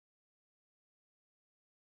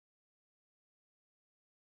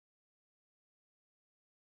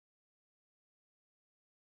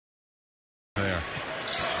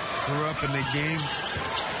grew up in the game.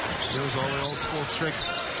 Knows all the old school tricks.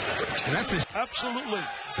 And that's a absolutely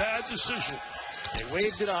bad decision. They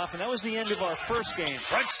waved it off, and that was the end of our first game.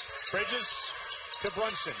 Bridges to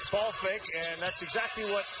Brunson. Ball fake, and that's exactly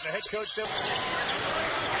what the head coach said.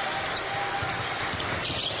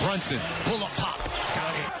 Brunson, pull up pop.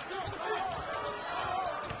 Got it.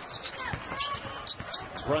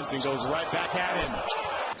 Brunson goes right back at him.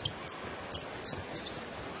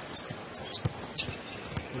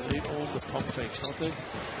 They own the pump fakes, don't they?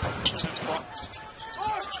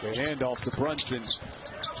 Great handoff to Brunson.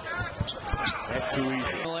 That's too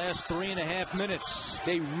easy. The last 3.5 minutes.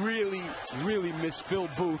 They really miss Phil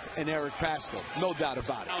Booth and Eric Pascal. No doubt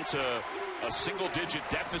about it. Down to a single-digit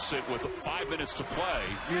deficit with 5 minutes to play.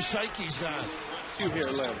 Your psyche's gone. You here,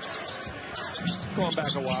 Lem. Going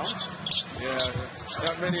back a while. Yeah,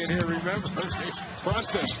 not many in here remember.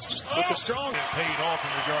 Brunson with the strong. Paid off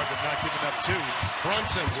in regard to not giving up two.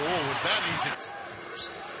 Brunson. Whoa, was that easy?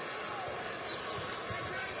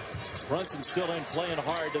 Brunson still in, playing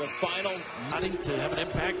hard to the final. Nothing to have an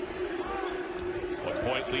impact. 1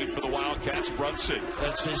 point lead for the Wildcats. Brunson.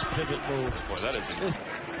 That's his pivot move. Boy, that is it.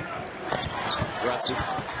 Brunson.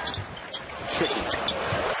 Tricky.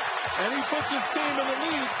 And he puts his team in the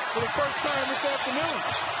lead for the first time this afternoon.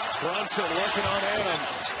 Brunson working on Adam.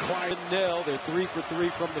 Quiet nil. They're 3 for 3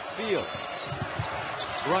 from the field.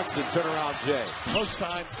 Brunson, turnaround Jay. Post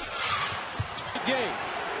time. Game.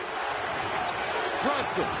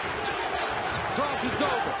 Brunson crosses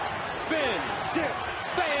over, spins, dips,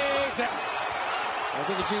 fades out. I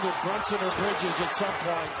think it's either Brunson or Bridges at some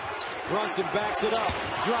point. Brunson backs it up,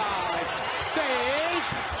 drives, fades.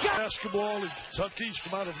 Basketball in Kentucky's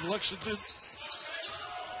from out of Lexington.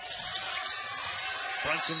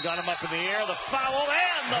 Brunson got him up in the air. The foul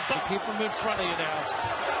and the Keep him in front of you now.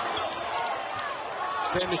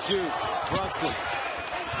 10 to shoot. Brunson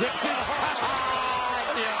dips it.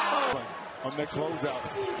 On the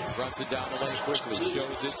closeouts. Brunson down the lane quickly.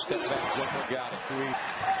 Shows it. Step back. Jumper got it. 3. They're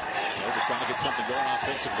trying to get something going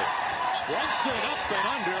offensively. Brunson up and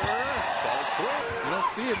under. Falls through. You don't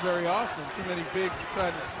see it very often. Too many bigs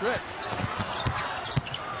trying to stretch.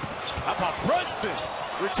 How about Brunson?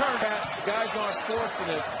 Return that. Guys aren't forcing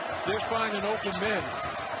it. They're finding open men.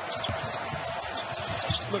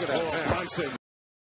 Look at that. Brunson.